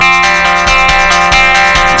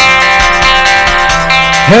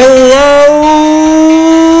Hello,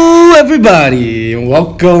 everybody, and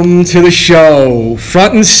welcome to the show.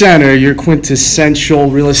 Front and Center, your quintessential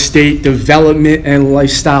real estate development and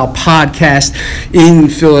lifestyle podcast in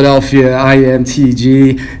Philadelphia. I am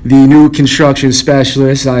TG, the new construction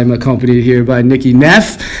specialist. I am accompanied here by Nikki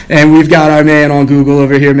Neff, and we've got our man on Google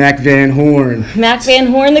over here, Mac Van Horn. Mac Van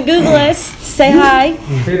Horn, the Googlist. Say hi.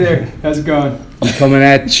 Hey there, how's it going? Coming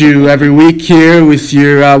at you every week here with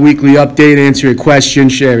your weekly update, answering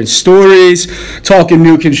questions, sharing stories, talking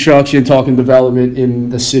new construction, talking development in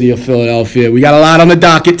the city of Philadelphia. We got a lot on the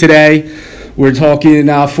docket today. We're talking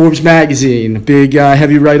Forbes Magazine, a big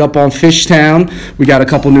heavy write-up on Fishtown. We got a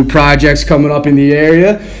couple new projects coming up in the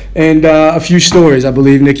area and a few stories. I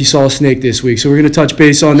believe Nikki saw a snake this week, so we're going to touch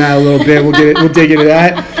base on that a little bit. We'll dig into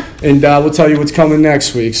that. And we'll tell you what's coming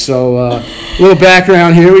next week. So a little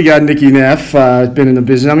background here. We got Nikki Neff, been in the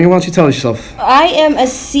business. I mean, why don't you tell yourself? I am a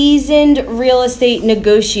seasoned real estate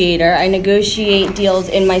negotiator. I negotiate deals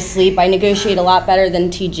in my sleep. I negotiate a lot better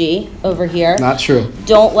than TG over here. Not true.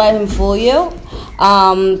 Don't let him fool you.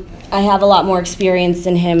 I have a lot more experience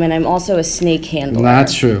than him, and I'm also a snake handler. Not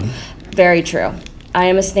true. Very true. I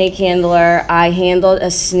am a snake handler. I handled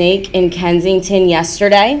a snake in Kensington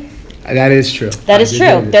yesterday. That is true. That is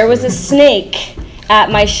true. There was a snake at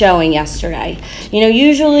my showing yesterday. You know,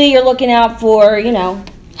 usually you're looking out for,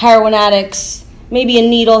 heroin addicts, maybe a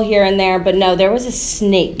needle here and there, but no, there was a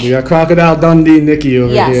snake. We got Crocodile Dundee Nikki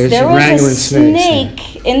over here. Yes, there was a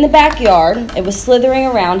snake in the backyard. It was slithering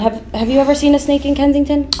around. Have you ever seen a snake in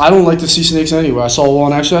Kensington? I don't like to see snakes anywhere. I saw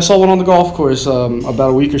one on the golf course about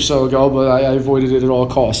a week or so ago, but I avoided it at all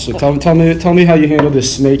costs. So tell me how you handled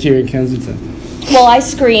this snake here in Kensington. Well, I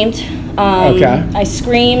screamed. Okay. I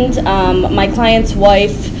screamed. My client's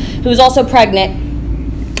wife, who was also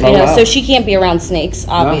pregnant, Wow. so she can't be around snakes.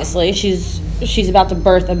 Obviously, No. she's about to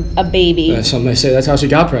birth a baby. That's something they say. That's how she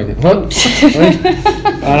got pregnant. What?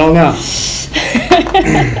 I don't know.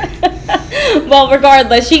 Well,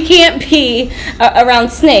 regardless, she can't be around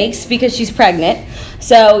snakes because she's pregnant.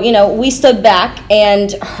 So, we stood back,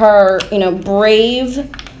 and her, brave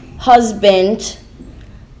husband,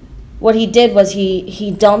 what he did was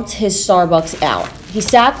he dumped his Starbucks out. He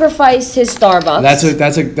sacrificed his Starbucks.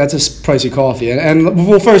 That's a pricey coffee. And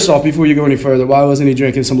well, first off, before you go any further, why wasn't he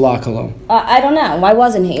drinking some La Cologne? I don't know. Why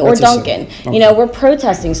wasn't he? Or Dunkin'. Okay. We're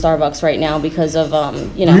protesting Starbucks right now because of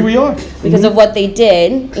Here we are. because of what they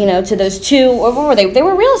did. To those two. What were they? They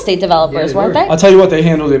were real estate developers, weren't they? I'll tell you what, they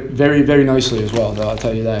handled it very, very nicely as well, though. I'll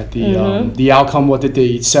tell you that. The outcome, what did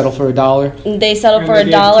they settle for, $1? They settled for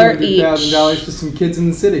 $1 each. $200,000 to some kids in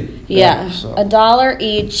the city. Yeah, so. $1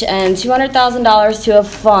 each and $200,000 to a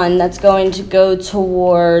fund that's going to go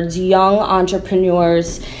towards young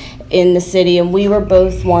entrepreneurs in the city. And we were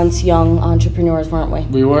both once young entrepreneurs, weren't we?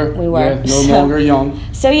 We were. We were. Yeah, no longer young.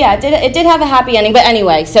 So yeah, it did have a happy ending. But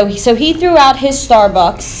anyway, so he threw out his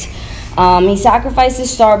Starbucks. He sacrificed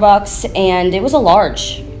his Starbucks, and it was a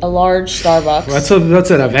large Starbucks. That's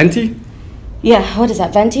an Aventi? Yeah, what is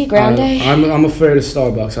that? Venti Grande? I'm afraid of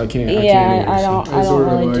Starbucks. I can't. I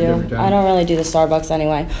don't really do the Starbucks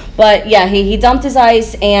anyway. But yeah, he dumped his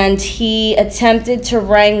ice and he attempted to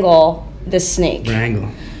wrangle the snake. Wrangle.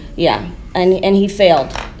 Yeah, and he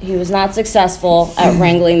failed. He was not successful at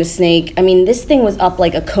wrangling the snake. I mean, this thing was up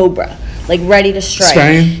like a cobra, like ready to strike.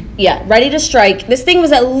 Spraying? Yeah, ready to strike. This thing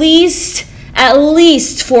was at least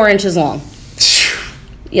 4 inches long.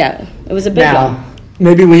 Yeah, it was a big one.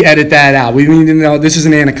 Maybe we edit that out. We need to know this is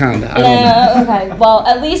an anaconda. Okay. Well,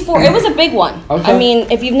 at least 4. It was a big one. Okay. I mean,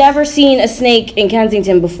 if you've never seen a snake in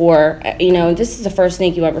Kensington before, this is the first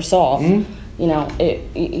snake you ever saw.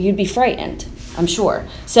 Mm-hmm. You'd be frightened, I'm sure.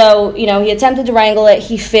 So, he attempted to wrangle it.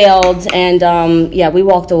 He failed, and we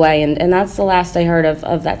walked away, and that's the last I heard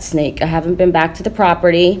of that snake. I haven't been back to the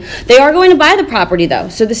property. They are going to buy the property though,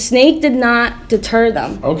 so the snake did not deter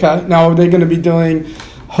them. Okay. Now, are they going to be doing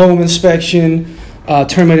home inspection,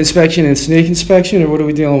 termite inspection, and snake inspection, or what are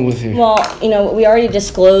we dealing with here? Well, we already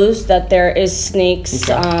disclosed that there is snakes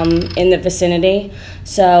in the vicinity,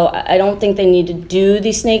 so I don't think they need to do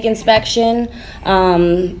the snake inspection. I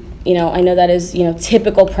know that is,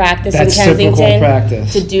 typical practice in Kensington. Typical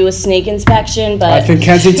practice. To do a snake inspection, but I think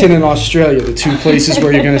Kensington and Australia, the two places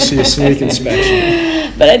where you're going to see a snake inspection.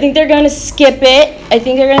 But I think they're going to skip it. I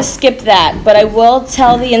think they're going to skip that. But I will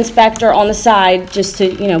tell the inspector on the side just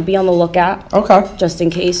to, be on the lookout. Okay. Just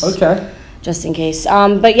in case. Okay. just in case.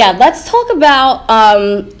 But yeah, let's talk about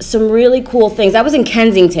some really cool things. I was in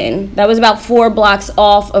Kensington. That was about 4 blocks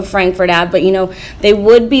off of Frankfurt Ave, but you know, they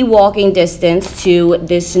would be walking distance to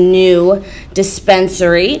this new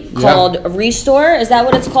dispensary called Restore. Is that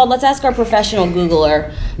what it's called? Let's ask our professional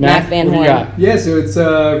Googler, Matt Van what do you Horn. got? Yeah, so it's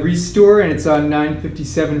Restore, and it's on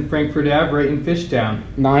 957 Frankfurt Ave, right in Fishtown.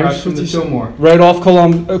 Across from the 957 Fillmore. Right off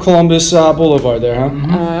Columbus Boulevard there, huh?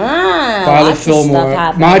 By the Lots of stuff Fillmore.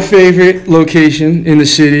 happening. My favorite location in the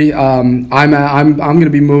city. I'm going to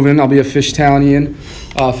be moving. I'll be a Fishtownian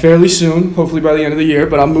fairly soon, hopefully by the end of the year.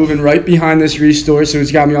 But I'm moving right behind this Restore, so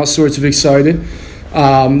it's got me all sorts of excited.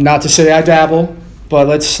 Not to say I dabble, but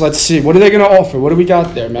let's see. What are they going to offer? What do we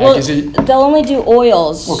got there, Mac? Well, Is it they'll only do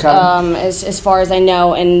oils, Okay. as far as I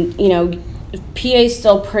know, and you know, PA's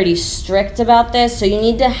still pretty strict about this. So you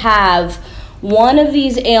need to have one of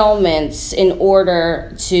these ailments in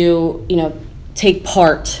order to, you know, take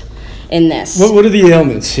part in this. what are the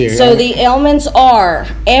ailments here? So the ailments are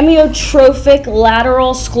amyotrophic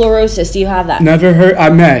lateral sclerosis. Do you have that? Never heard. I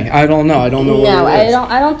may. I don't know. I don't know. No, what it is.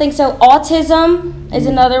 I don't think so. Autism is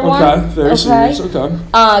another one. Okay, very serious. Okay.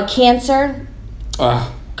 Cancer.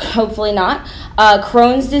 Hopefully not.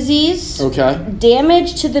 Crohn's disease. Okay.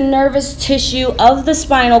 Damage to the nervous tissue of the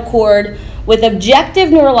spinal cord with objective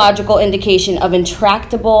neurological indication of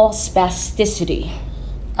intractable spasticity.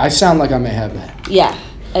 I sound like I may have that. Yeah,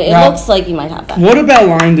 it Now- looks like you might have that. What about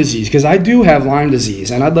Lyme disease? Because I do have Lyme disease,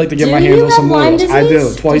 and I'd like to get my hands on some Lyme oils. disease? I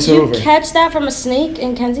do, twice Did you over. catch that from a snake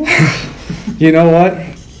in Kensington? You know what?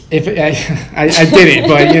 If I didn't,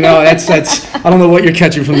 but you know that's I don't know what you're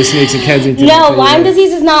catching from the snakes in Kensington. No, I'll tell you Lyme that.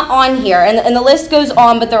 disease is not on here, and the list goes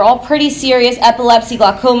on, but they're all pretty serious: epilepsy,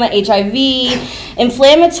 glaucoma, HIV,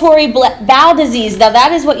 inflammatory bowel disease. Now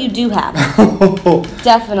that is what you do have,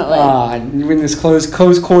 definitely. We're in this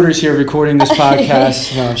close quarters here recording this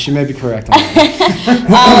podcast. No, she may be correct on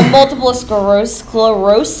that. Multiple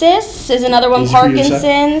sclerosis is another one. Easy for you to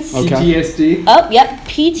say. Parkinson's. Okay. PTSD. Oh, yep,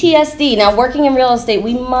 PTSD. Now, working in real estate,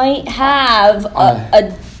 we might have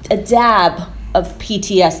a dab of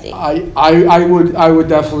PTSD. I would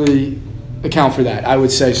definitely account for that. I would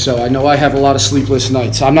say so. I know I have a lot of sleepless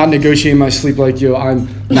nights. I'm not negotiating my sleep like you. I'm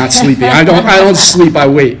not sleeping. I don't sleep. I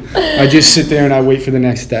wait. I just sit there and I wait for the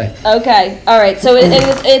next day. Okay, all right. So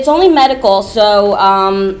it's only medical. So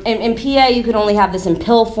in PA, you can only have this in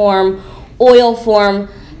pill form, oil form,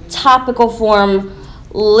 topical form,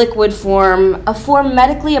 liquid form, a form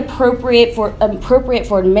medically appropriate for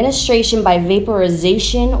administration by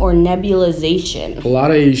vaporization or nebulization. A lot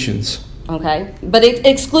of Asians. Okay, but it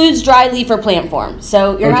excludes dry leaf or plant form.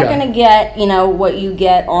 So you're not Okay. going to get, you know, what you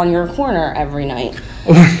get on your corner every night.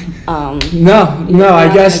 No,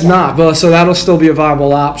 I guess not. But so that'll still be a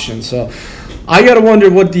viable option. So I gotta wonder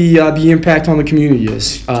what the impact on the community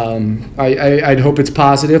is. I'd hope it's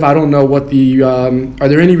positive. I don't know what the are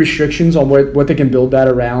there any restrictions on what they can build that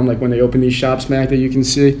around, like when they open these shops, Mac, that you can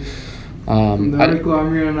see. The article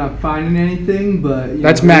I'm not finding anything, but you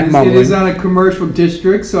That's know, Mac it mumbling. is on a commercial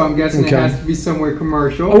district, so I'm guessing Okay. it has to be somewhere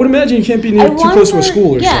commercial. I would imagine you can't be too close to a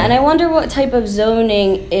school or yeah, something. and I wonder what type of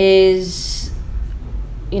zoning is,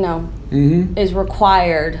 you know, is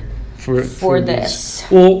required for this.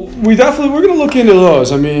 Well, we're going to look into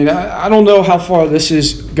those. I mean, I don't know how far this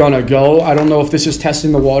is going to go. I don't know if this is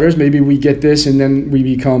testing the waters. Maybe we get this and then we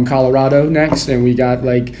become Colorado next and we got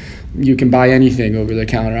like, you can buy anything over the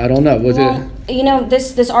counter. I don't know. Well, you know,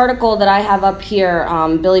 this article that I have up here,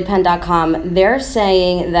 BillyPenn.com, they're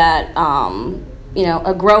saying that, you know,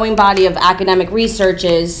 a growing body of academic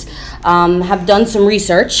researchers have done some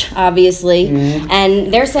research, obviously,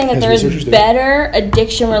 and they're saying that As there's researchers do. better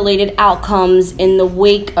addiction-related outcomes in the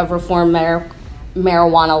wake of reform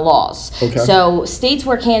marijuana laws. Okay. So states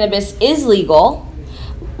where cannabis is legal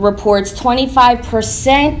reports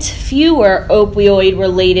 25% fewer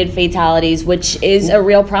opioid-related fatalities, which is a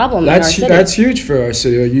real problem in our city. That's huge for our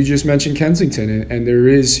city. You just mentioned Kensington, and there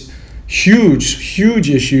is huge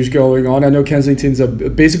issues going on. I know Kensington's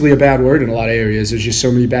basically a bad word in a lot of areas. There's just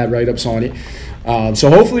so many bad write-ups on it. So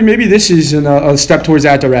hopefully maybe this is a step towards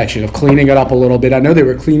that direction of cleaning it up a little bit. I know they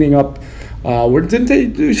were cleaning up. Didn't they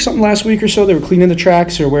do something last week or so? They were cleaning the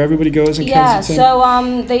tracks or where everybody goes in Kensington?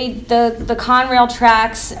 So the Conrail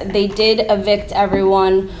tracks, they did evict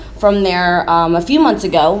everyone from there a few months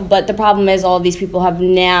ago, but the problem is all of these people have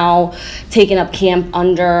now taken up camp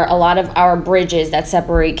under a lot of our bridges that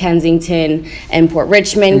separate Kensington and Port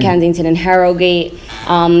Richmond, Kensington and Harrogate.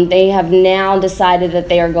 They have now decided that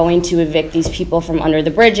they are going to evict these people from under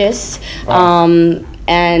the bridges,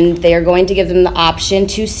 and they are going to give them the option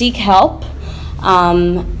to seek help.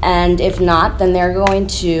 And if not, then they're going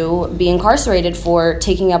to be incarcerated for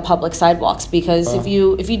taking up public sidewalks. Because if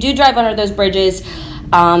you do drive under those bridges,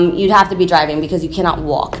 you'd have to be driving because you cannot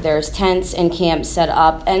walk. There's tents and camps set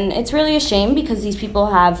up, and it's really a shame because these people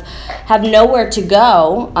have nowhere to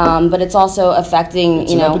go. But it's also affecting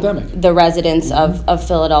the residents of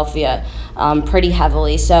Philadelphia pretty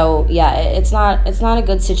heavily. So yeah, it's not a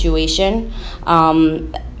good situation.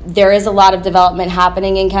 There is a lot of development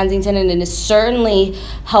happening in Kensington, and it is certainly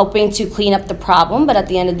helping to clean up the problem. But at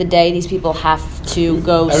the end of the day, these people have to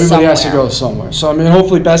go somewhere. Everybody has to go somewhere. So, I mean,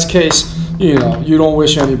 hopefully, best case, you don't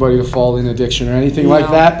wish anybody to fall in addiction or anything like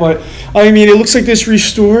that. But, I mean, it looks like this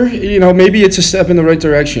restore, maybe it's a step in the right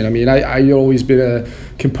direction. I mean, I've always been a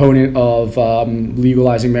component of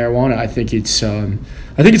legalizing marijuana. I think it's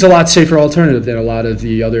a lot safer alternative than a lot of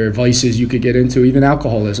the other vices you could get into, even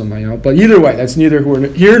alcoholism. But either way, that's neither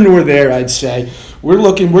here nor there. I'd say we're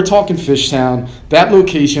talking Fishtown. That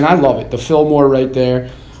location, I love it. The Fillmore right there.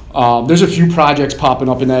 There's a few projects popping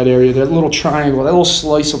up in that area. That little triangle, that little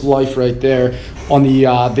slice of life right there on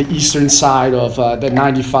the eastern side of the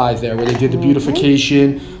 95 there, where they did the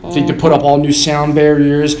beautification. I think they put up all new sound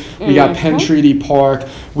barriers. We got Penn Treaty Park.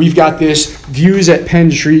 We've got this views at Penn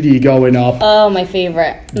Treaty going up. Oh, my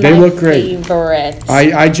favorite. They look great. Favorite.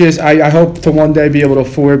 I hope to one day be able to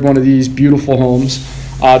afford one of these beautiful homes.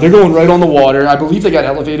 They're going right on the water. I believe they got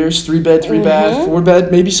elevators, 3-bed, 3-bath,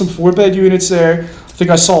 4-bed, maybe some 4-bed units there. I think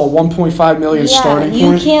I saw a $1.5 million starting point.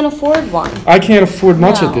 You can't afford one. I can't afford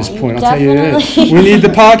much at this point, I'll tell you that. We need the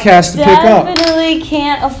podcast to pick up. Definitely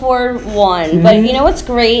can't afford one. But what's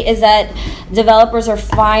great is that developers are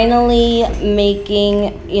finally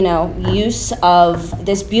making, use of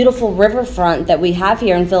this beautiful riverfront that we have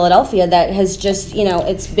here in Philadelphia that has just,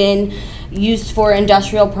 it's been used for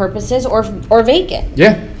industrial purposes or vacant.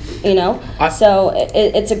 Yeah. So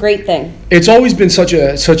it's a great thing. It's always been such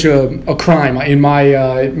a crime in my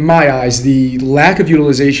eyes, the lack of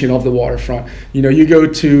utilization of the waterfront. You go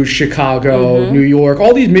to Chicago, New York,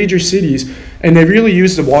 all these major cities, and they really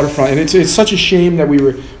use the waterfront. And it's such a shame that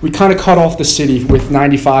we kind of cut off the city with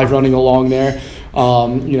 95 running along there.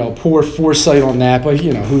 Poor foresight on that, but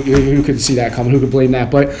who could see that coming? Who could blame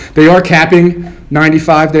that? But they are capping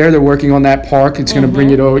 95 there. They're working on that park. It's going to bring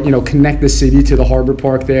it over, connect the city to the harbor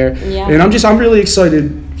park there. Yeah. And I'm really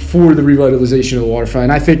excited for the revitalization of the waterfront.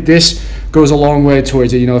 And I think this goes a long way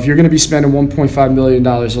towards it. If you're going to be spending $1.5 million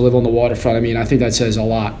to live on the waterfront, I mean, I think that says a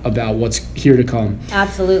lot about what's here to come.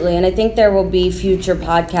 Absolutely. And I think there will be future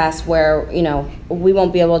podcasts where, we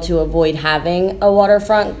won't be able to avoid having a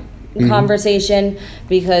waterfront conversation,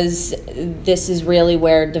 because this is really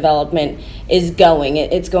where development is going.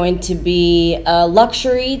 It's going to be a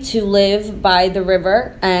luxury to live by the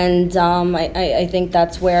river, and I think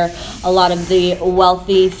that's where a lot of the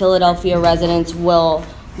wealthy Philadelphia residents will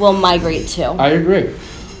migrate to. I agree.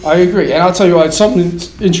 And I'll tell you what, something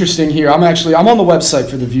interesting here. I'm on the website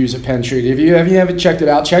for the views at Penn Treaty. If you haven't checked it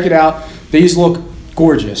out, check it out. These look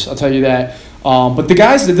gorgeous, I'll tell you that. But the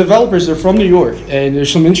developers, they're from New York, and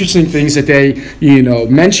there's some interesting things that they,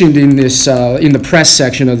 mentioned in this in the press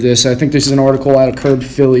section of this. I think this is an article out of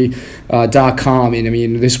curbphilly.com, and I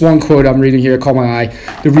mean, this one quote I'm reading here caught my eye.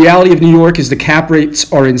 The reality of New York is the cap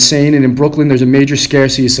rates are insane, and in Brooklyn there's a major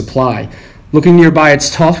scarcity of supply. Looking nearby,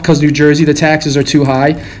 it's tough because New Jersey, the taxes are too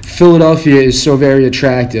high. Philadelphia is so very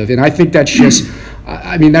attractive, and I think that's just.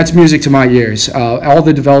 That's music to my ears. All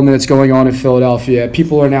the development that's going on in Philadelphia,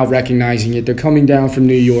 people are now recognizing it. They're coming down from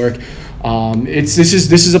New York. This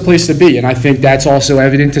is a place to be, and I think that's also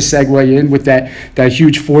evident to segue in with that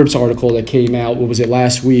huge Forbes article that came out. What was it,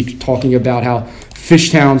 last week, talking about how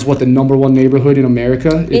Fishtown's the number one neighborhood in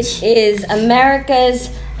America? It is America's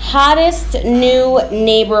hottest new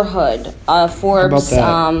neighborhood. Forbes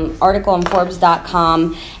article on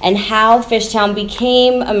Forbes.com, and how Fishtown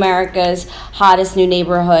became America's hottest new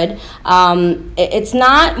neighborhood. It's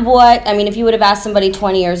not if you would have asked somebody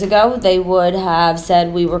 20 years ago, they would have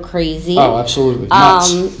said we were crazy. Oh, absolutely.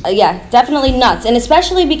 Nuts. Yeah, definitely nuts. And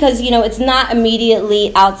especially because, it's not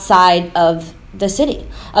immediately outside of the city,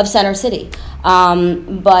 of Center City.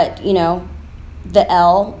 But, the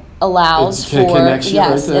L allows for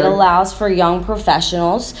it allows for young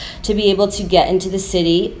professionals to be able to get into the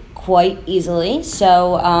city quite easily.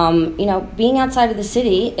 So being outside of the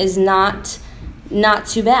city is not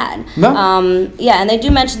too bad. No. And they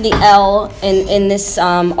do mention the L in this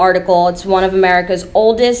article. It's one of America's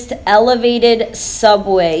oldest elevated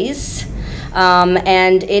subways,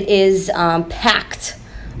 and it is packed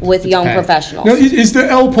with young professionals. Now, is the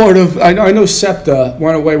L part of? I know SEPTA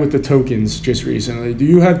went away with the tokens just recently. Do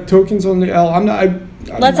you have tokens on the L?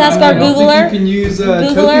 Let's ask our I don't Googler. think you can use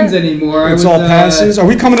Googler? tokens anymore. It's all passes. Are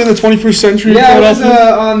we coming in the 21st century? in Yeah, I was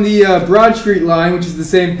Philadelphia? on the Broad Street line, which is the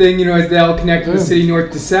same thing, as they all connect to the city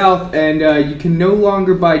north to south, and you can no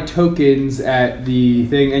longer buy tokens at the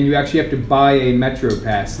thing, and you actually have to buy a Metro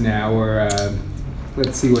Pass now, or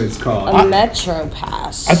let's see what it's called. A Metro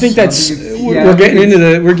Pass. I think that's Yeah, we're I getting think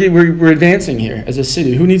into we're advancing here as a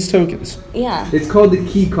city. Who needs tokens? Yeah. It's called the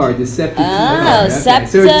key card, the SEPTA key card. Okay. SEPTA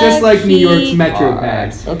So it's just like New York's key Metro card.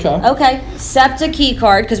 Pass. Okay. Okay, SEPTA key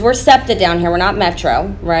card, because we're SEPTA down here. We're not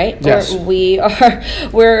Metro, right? Yes.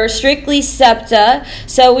 We're strictly SEPTA.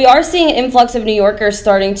 So we are seeing an influx of New Yorkers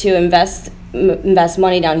starting to invest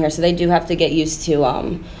money down here. So they do have to get used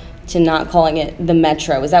to not calling it the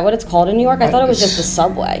Metro. Is that what it's called in New York? I thought it was just the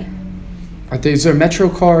subway. I think is there a Metro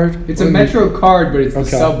card? It's a Metro card, but it's the Okay.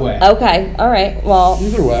 subway. Okay, all right. Well,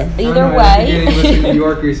 Either way. I don't either know, I don't think any of us are way. New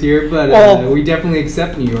Yorkers here, but Well- we definitely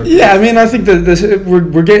accept New Yorkers. Yeah, I mean, I think that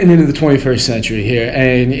we're getting into the 21st century here,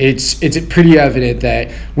 and it's pretty evident that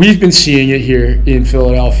we've been seeing it here in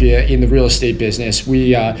Philadelphia in the real estate business.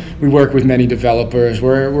 We work with many developers.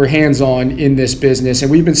 We're hands-on in this business,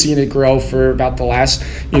 and we've been seeing it grow for about the last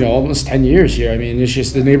almost 10 years here. I mean, it's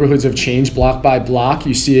just the neighborhoods have changed block by block.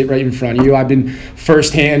 You see it right in front of you. I've been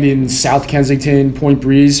firsthand in South Kensington, Point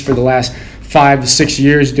Breeze for the last 5 to 6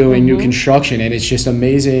 years doing new construction, and it's just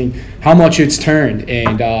amazing how much it's turned,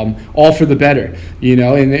 and all for the better,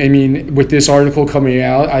 and I mean, with this article coming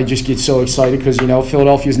out, I just get so excited because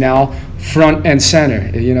Philadelphia is now front and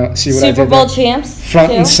center. See what I did Super Bowl there? champs.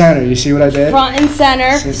 Front too. and center. You see what I did? Front and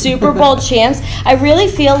center, Super Bowl champs. I really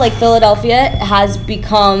feel like Philadelphia has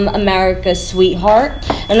become America's sweetheart.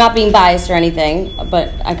 I'm not being biased or anything,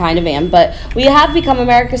 but I kind of am. But we have become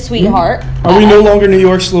America's sweetheart. Are we no longer New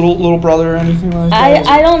York's little brother or anything like that?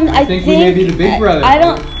 I think we may be the big brother.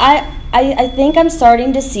 I think I'm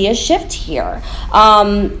starting to see a shift here.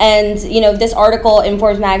 And this article in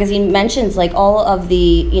Forbes magazine mentions like all of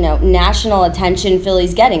the, national attention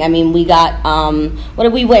Philly's getting. I mean, we got what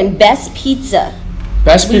did we win? Best pizza.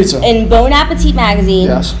 Best pizza. In Bon Appetit magazine.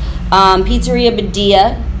 Yes. Pizzeria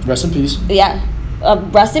Badia. Rest in peace. Yeah.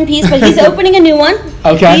 Rest in peace, but he's opening a new one.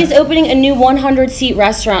 Okay. He's opening a new 100-seat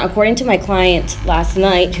restaurant, according to my client last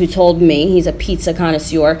night, who told me he's a pizza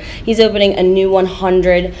connoisseur. He's opening a new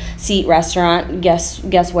 100-seat restaurant.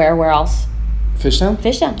 Guess where? Where else? Fishtown?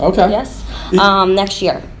 Fishtown. Okay. Yes. Next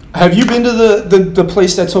year. Have you been to the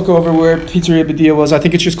place that took over where Pizzeria Badia was? I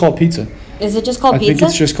think it's just called Pizza. Is it just called I pizza? think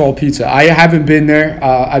it's just called Pizza. I haven't been there.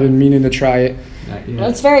 I've been meaning to try it.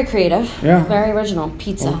 It's very creative. Yeah. Very original.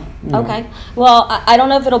 Pizza. Okay. Well, I don't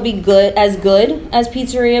know if it'll be good as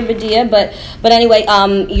Pizzeria Badia, but anyway,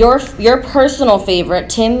 your personal favorite,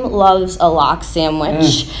 Tim loves a lox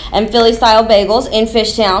sandwich and Philly style bagels in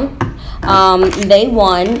Fishtown. They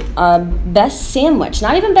won best sandwich,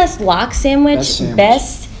 not even best lox sandwich,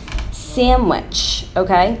 best sandwich.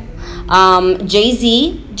 Okay.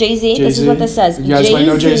 Jay-Z, this is what this says. You guys might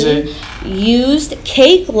know Jay-Z. Used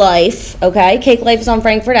Cake Life, okay? Cake Life is on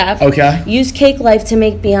Frankfurt Ave. Okay. Used Cake Life to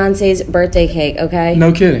make Beyonce's birthday cake, okay?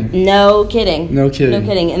 No kidding. No kidding. No kidding. No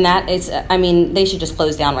kidding. And that is, I mean, they should just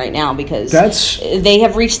close down right now because That's- they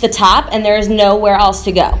have reached the top and there is nowhere else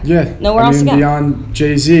to go. Yeah. Nowhere else to go. Beyond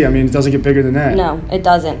Jay-Z, I mean, it doesn't get bigger than that. No, it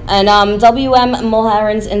doesn't. And WM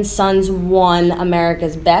Mulherens and Sons won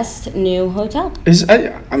America's best new hotel. I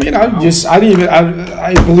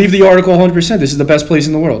believe the article 100%. This is the best place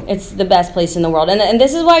in the world. It's the best place in the world. And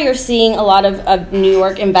this is why you're seeing a lot of New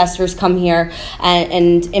York investors come here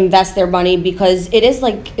and invest their money because it's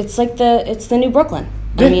the new Brooklyn.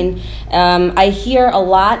 Yeah. I mean, I hear a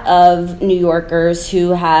lot of New Yorkers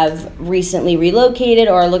who have recently relocated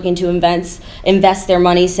or are looking to invest their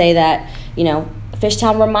money say that,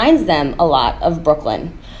 Fishtown reminds them a lot of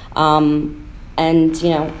Brooklyn. And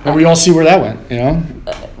we all see where that went,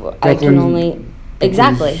 I can only...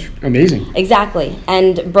 Exactly. Amazing. Exactly.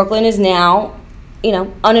 And Brooklyn is now,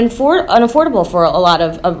 unaffordable for a lot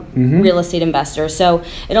of real estate investors. So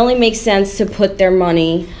it only makes sense to put their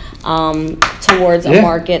money towards a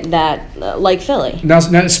market that, like Philly. Now,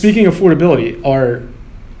 speaking of affordability,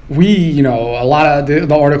 a lot of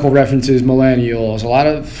the article references millennials, a lot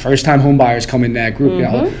of first-time home buyers come in that group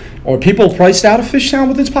now. Are people priced out of Fishtown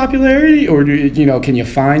with its popularity, or can you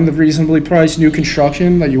find the reasonably priced new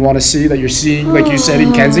construction that you want to see, that you're seeing, like you said,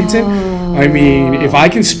 in Kensington? I mean, if I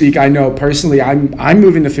can speak, I know personally, I'm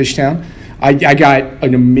moving to Fishtown. I got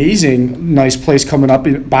an amazing, nice place coming up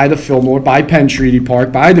by the Fillmore, by Penn Treaty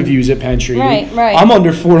Park, by the views at Penn Treaty. Right. I'm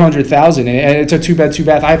under $400,000, and it's a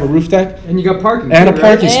two-bed. I have a roof deck and you got parking and too, a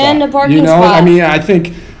parking right? spot. And a parking spot. I mean, I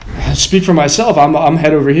think. Speak for myself. I'm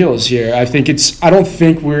head over heels here. I don't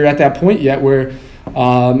think we're at that point yet where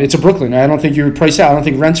It's a Brooklyn. I don't think you're priced out. I don't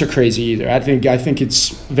think rents are crazy either. I think it's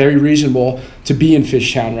very reasonable to be in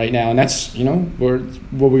Fishtown right now, and that's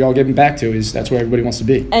what we all getting back to is that's where everybody wants to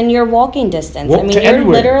be. And you're walking distance. Walk I mean, to you're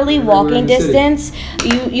everywhere. literally walking in the city. distance.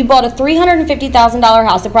 You bought a $350,000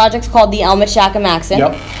 house. The project's called the Elma Shacamaxon.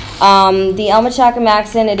 Yep. The Elma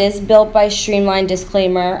Shacamaxon, it is built by Streamline.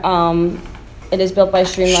 Disclaimer. It is built by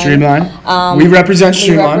Streamline. Streamline. We represent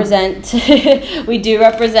Streamline. We do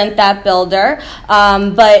represent that builder.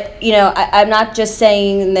 But I'm not just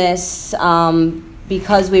saying this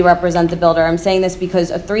because we represent the builder. I'm saying this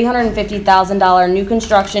because a $350,000 new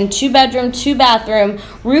construction, 2-bedroom, 2-bathroom,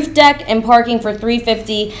 roof deck and parking for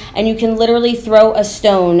 $350,000, and you can literally throw a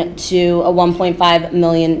stone to a $1.5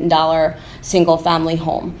 million single family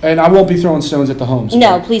home. And I won't be throwing stones at the homes.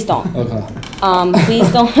 No, please don't. Okay.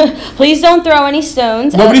 Please don't throw any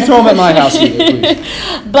stones. Nobody throw them at my house either,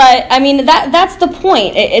 please. But I mean that's the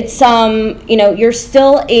point. It's you're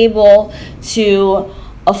still able to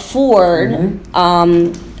afford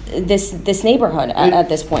this neighborhood at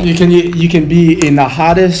this point. You can be in the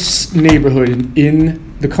hottest neighborhood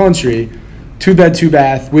in the country, 2-bed,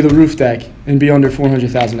 2-bath with a roof deck, and be under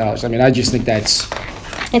 $400,000. I mean, I just think that's.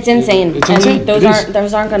 It's insane. It's insane. And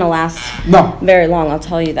those aren't going to last No. very long. I'll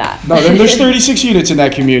tell you that. No, there's 36 units in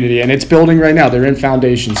that community, and it's building right now. They're in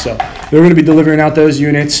foundation, so they're going to be delivering out those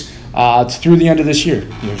units through the end of this year.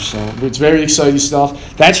 So it's very exciting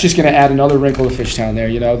stuff. That's just going to add another wrinkle to Fishtown there.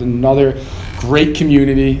 Another great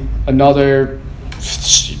community, another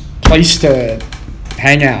place to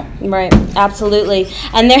hang out. Right, absolutely.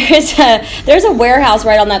 And there's a warehouse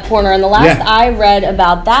right on that corner, and the last I read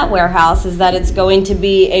about that warehouse is that it's going to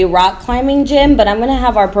be a rock climbing gym, but I'm going to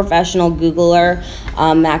have our professional Googler,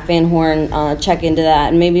 Mac Van Horn, check into that,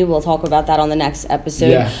 and maybe we'll talk about that on the next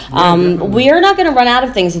episode. We are not going to run out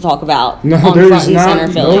of things to talk about on Front and Center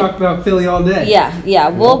Philly. We'll talk about Philly all day. Yeah.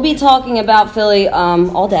 We'll be talking about Philly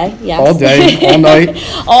all day, yes. All day, all night.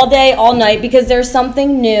 All day, all night, because there's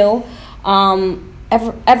something new.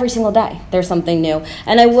 Every single day there's something new,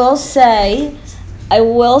 and I will say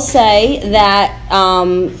that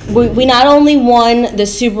we not only won the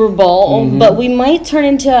Super Bowl, but we might turn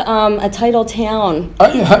into a title town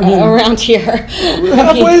around here. We're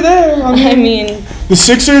halfway there. I mean, the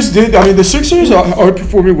Sixers are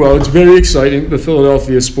performing well. It's very exciting. The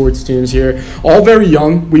Philadelphia sports teams here, all very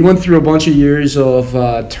young. We went through a bunch of years of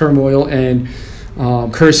turmoil and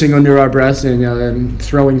cursing under our breath and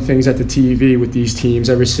throwing things at the TV with these teams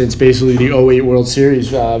ever since basically the 08 World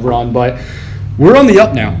Series run. But we're on the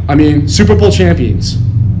up now. I mean, Super Bowl champions.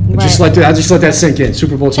 I just let that sink in.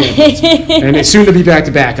 Super Bowl champions. And it's soon to be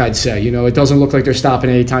back-to-back, I'd say. It doesn't look like they're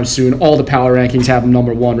stopping anytime soon. All the power rankings have them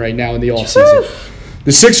number 1 right now in the offseason.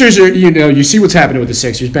 The Sixers are, you see what's happening with the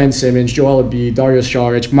Sixers. Ben Simmons, Joel Embiid, Dario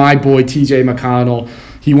Saric, my boy TJ McConnell.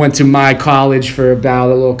 He went to my college for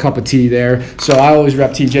about a little cup of tea there. So I always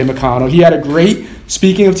rep TJ McConnell. He had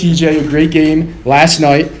speaking of TJ, a great game last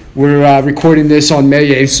night. We're recording this on May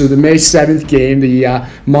 8th. So the May 7th game, the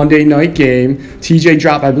Monday night game, TJ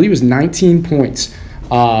dropped, I believe it was 19 points.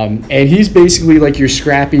 And he's basically like your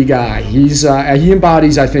scrappy guy. He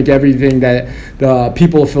embodies, I think, everything that the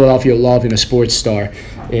people of Philadelphia love in a sports star.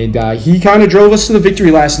 And he kind of drove us to the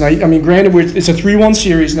victory last night. I mean, granted, it's a 3-1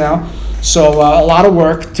 series now. So a lot of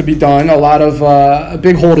work to be done, a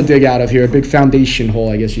big hole to dig out of here, a big foundation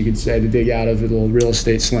hole, I guess you could say, to dig out of, a little real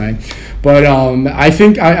estate slang. But I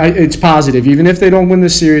think it's positive. Even if they don't win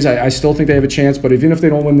this series, I still think they have a chance. But even if they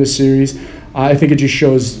don't win this series, I think it just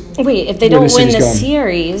shows. Wait, if they don't win the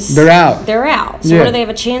series, they're out. They're out. So what do they have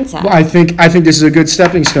a chance at? Well, I think this is a good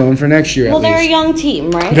stepping stone for next year. Well, they're a young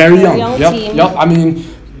team, right? Very they're young. Team. Yep. I mean,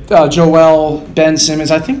 Joel, Ben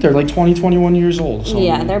Simmons, I think they're like 20, 21 years old.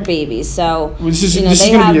 Yeah, they're babies. So this is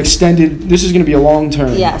going to be extended. This is going to be a long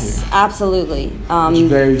term. Yes, absolutely. It's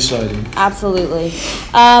very exciting. Absolutely.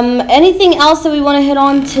 Anything else that we want to hit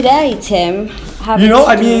on today, Tim?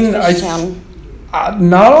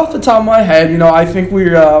 Not off the top of my head. I think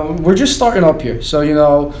we're just starting up here.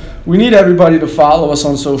 So we need everybody to follow us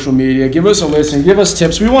on social media. Give us a listen. Give us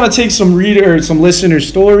tips. We want to take some listener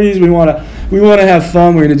stories. We want to have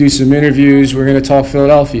fun. We're going to do some interviews. We're going to talk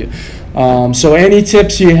Philadelphia. So any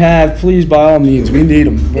tips you have, please, by all means, we need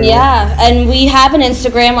them. And we have an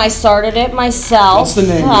Instagram. I started it myself. What's the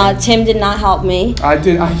name? Tim did not help me. I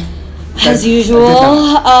did. As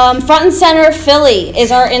usual, Front and Center Philly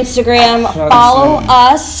is our Instagram. Follow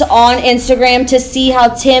us on Instagram to see how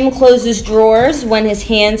Tim closes drawers when his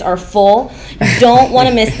hands are full. You don't want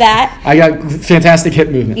to miss that. I got fantastic hip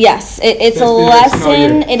movement. Yes, it's a Best video I've seen all year.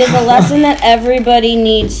 lesson. It is a lesson that everybody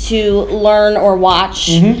needs to learn or watch,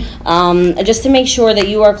 just to make sure that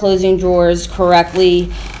you are closing drawers correctly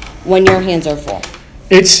when your hands are full.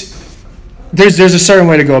 There's a certain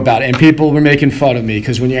way to go about it, and people were making fun of me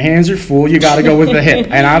because when your hands are full, you got to go with the hip.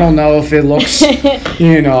 And I don't know if it looks, I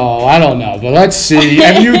don't know. But let's see.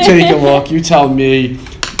 And you take a look. You tell me.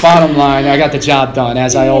 Bottom line, I got the job done,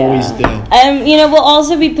 as I always do. We'll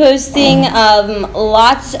also be posting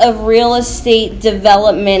lots of real estate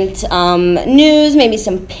development news, maybe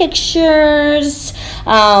some pictures,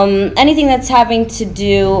 anything that's having to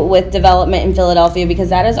do with development in Philadelphia, because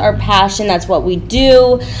that is our passion. That's what we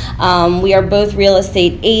do. We are both real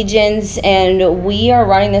estate agents, and we are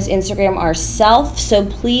running this Instagram ourselves. So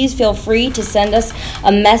please feel free to send us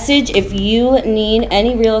a message if you need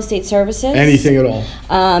any real estate services. Anything at all.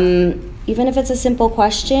 Even if it's a simple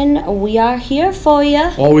question, we are here for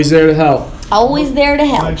you. Always there to help. Always there to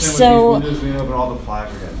help. So, all the flies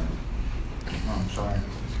are getting in. Oh, I'm sorry.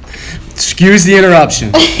 Excuse the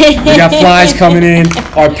interruption. We got flies coming in.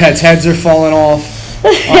 Our pets' heads are falling off.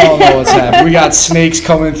 I don't know what's happening. We got snakes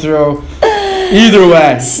coming through. Either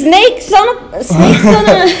way. snakes on a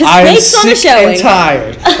I am sick showing. and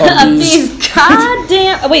tired Of these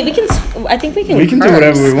goddamn. Wait, I think we can. We can do curse.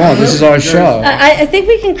 whatever we want. This is our show. I think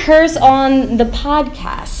we can curse on the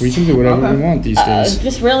podcast. We can do whatever we want these days.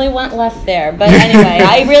 Just really went left there, but anyway,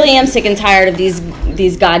 I really am sick and tired of these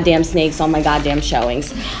goddamn snakes on my goddamn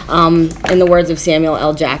showings. In the words of Samuel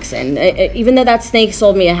L. Jackson, even though that snake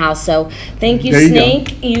sold me a house, so thank you, There you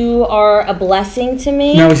snake. You are a blessing to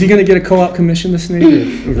me. Now, is he going to get a co-op commission, the snake? A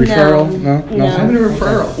referral? No. No. Having a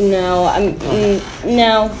referral.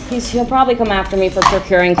 No, he'll probably come after me for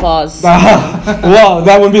procuring clause. Well,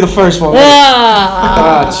 that wouldn't be the first one.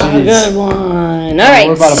 Jeez. Good one. All we're right.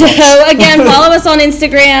 about So to- again, follow us on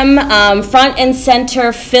Instagram, Front and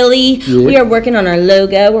Center Philly. Yeah. We are working on our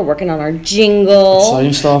logo. We're working on our jingle.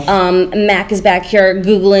 Exciting stuff. Mac is back here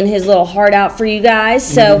googling his little heart out for you guys.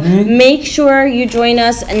 So make sure you join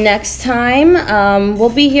us next time. We'll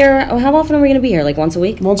be here. How often are we going to be here? Like once a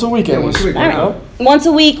week? Once a week, at once least. a week. All right. Once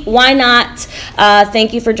a week. Why not?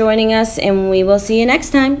 Thank you for joining us, and we will see you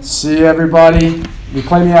next time. See you, everybody. You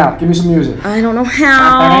play me out. Give me some music. I don't know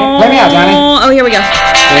how. Play me out, Johnny. Oh, here we go.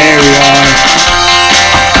 There we are.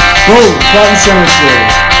 Boom. Front and center Philly.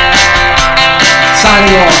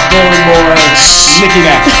 Signing off. Golden Boy. Nicky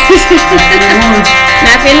Mac.